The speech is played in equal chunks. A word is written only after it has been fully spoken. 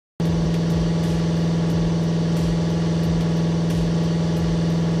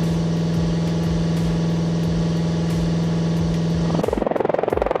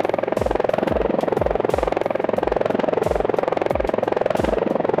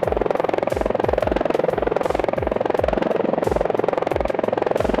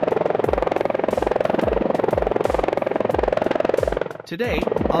Today,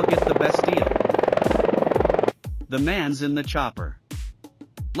 I'll get the best deal. The man's in the chopper.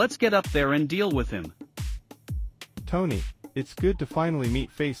 Let's get up there and deal with him. Tony, it's good to finally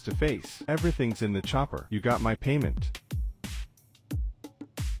meet face to face. Everything's in the chopper. You got my payment.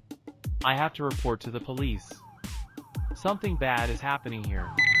 I have to report to the police. Something bad is happening here.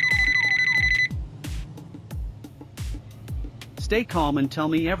 Stay calm and tell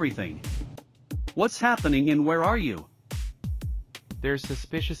me everything. What's happening and where are you? There's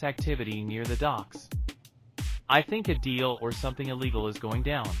suspicious activity near the docks. I think a deal or something illegal is going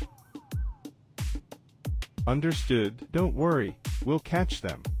down. Understood. Don't worry, we'll catch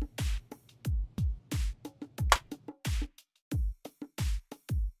them.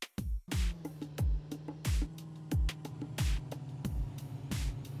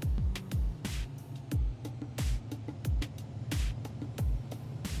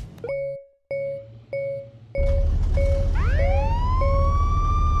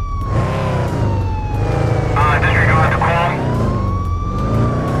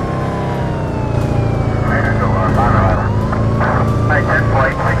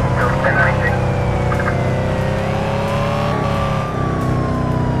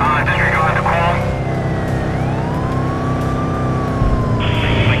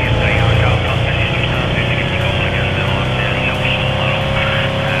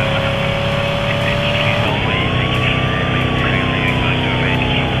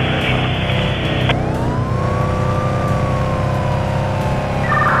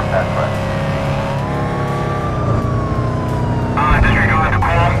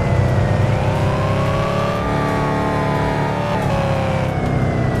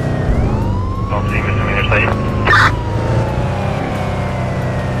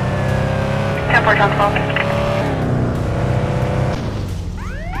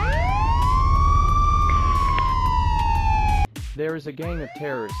 There is a gang of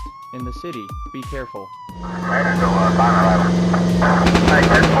terrorists in the city. Be careful. Disregard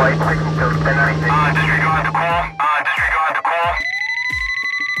the call. Disregard the call.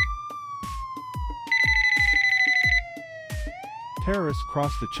 Terrorists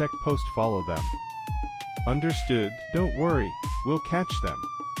cross the check post. Follow them. Understood. Don't worry, we'll catch them.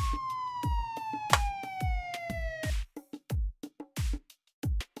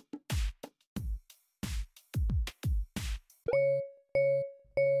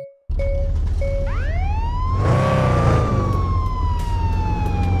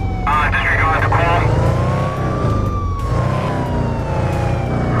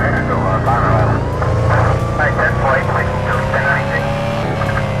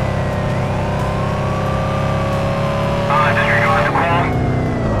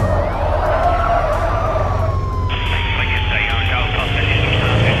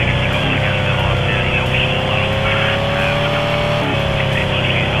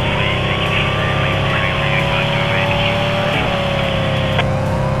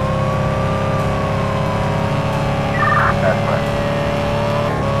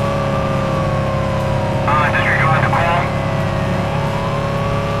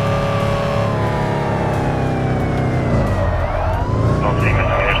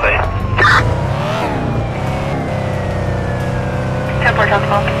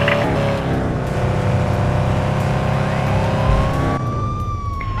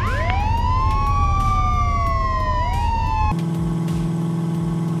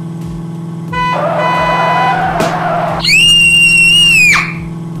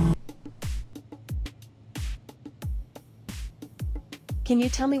 Can you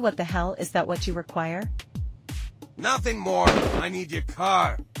tell me what the hell is that what you require? Nothing more. I need your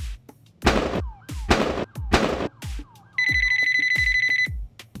car.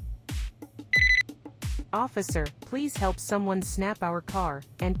 Officer, please help someone snap our car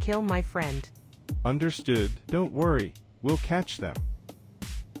and kill my friend. Understood. Don't worry, we'll catch them.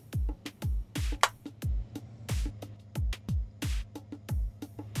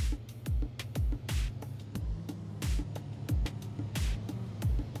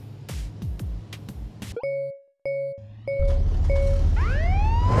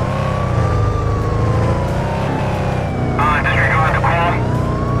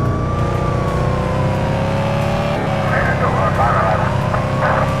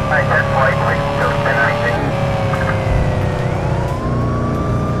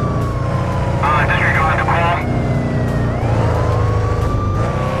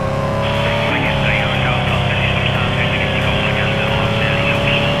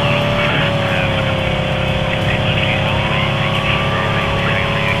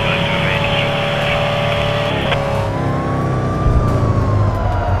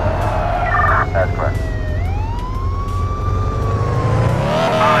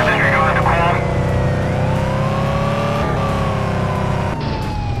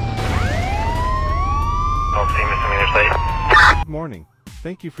 morning.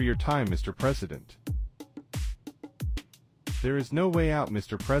 Thank you for your time, Mr. President. There is no way out,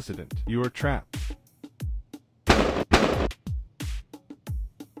 Mr. President. You are trapped.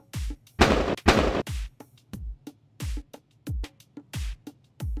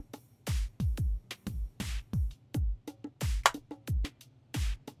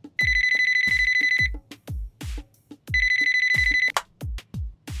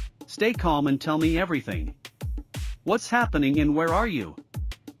 Stay calm and tell me everything. What's happening and where are you?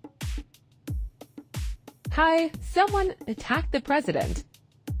 Hi, someone attacked the president.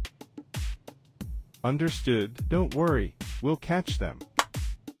 Understood. Don't worry. We'll catch them.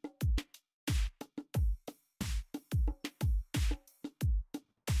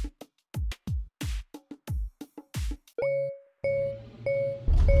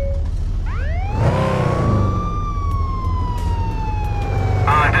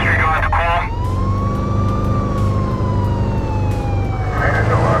 Disregard the call.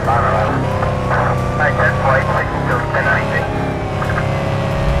 Hi, 10 flight, 1090.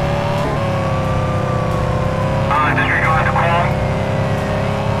 Disregard the call.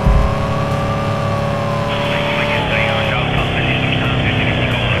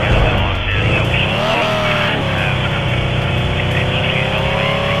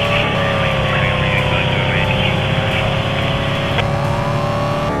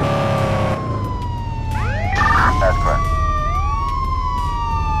 That's correct.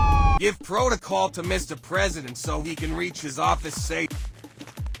 Give protocol to Mr. President so he can reach his office safe.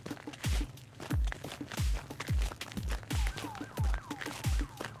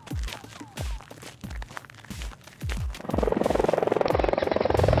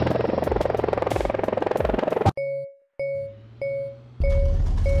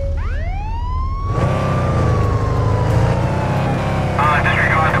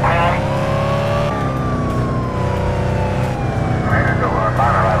 Disregard the call.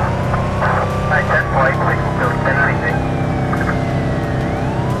 Hi, 10 flight, 1090.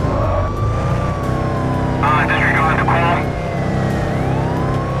 Disregard the call.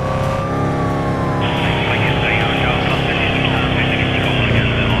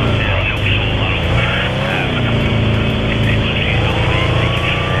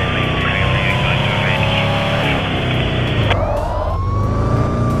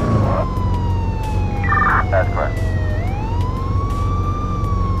 That's correct.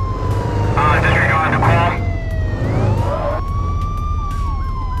 Disregard the call.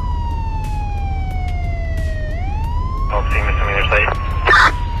 I'll see misdemeanor site.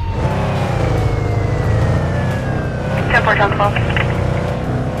 10-4 on the phone.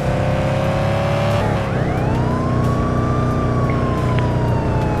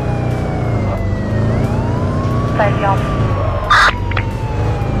 Size y'all.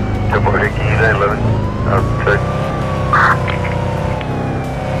 10-4 Hickey, 11. Check.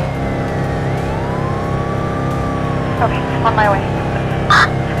 Okay, on my way.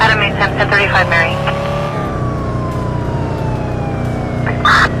 Adam 810, 1035 Mary.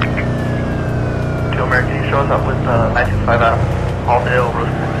 Joe Mary, can you show us up with 925 Adam? Halldale,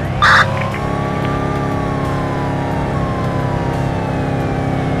 Rosemary.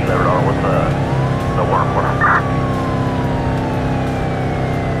 You never know with the warm corner.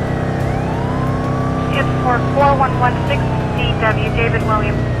 It's for 4116 DW, David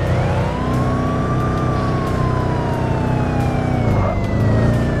Williams.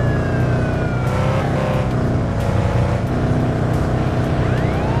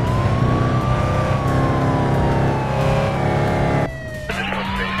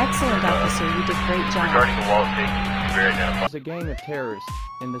 Excellent, officer. You did great job. Regarding the wall safety, very identified. There's a gang of terrorists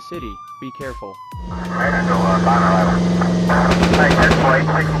in the city. Be careful. Disregard the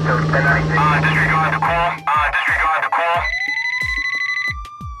call. Disregard the call.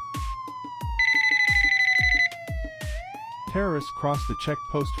 Terrorists cross the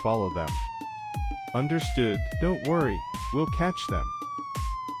checkpost. Follow them. Understood. Don't worry. We'll catch them.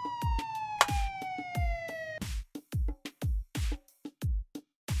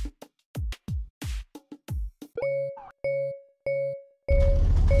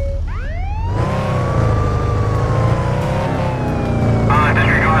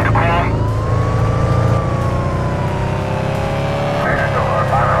 Disregard the call.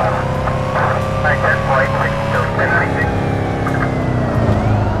 Hi, 10 flight, 1090.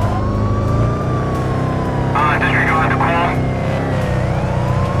 Disregard the call.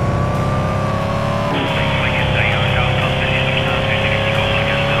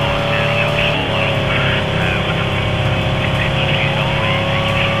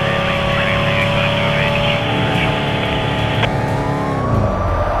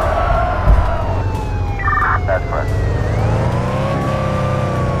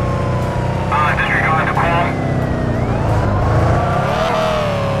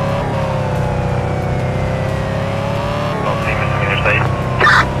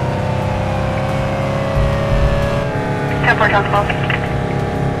 Northbound 12.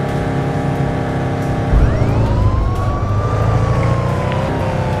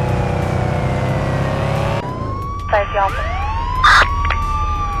 Size the officer.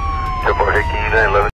 Good morning, 11.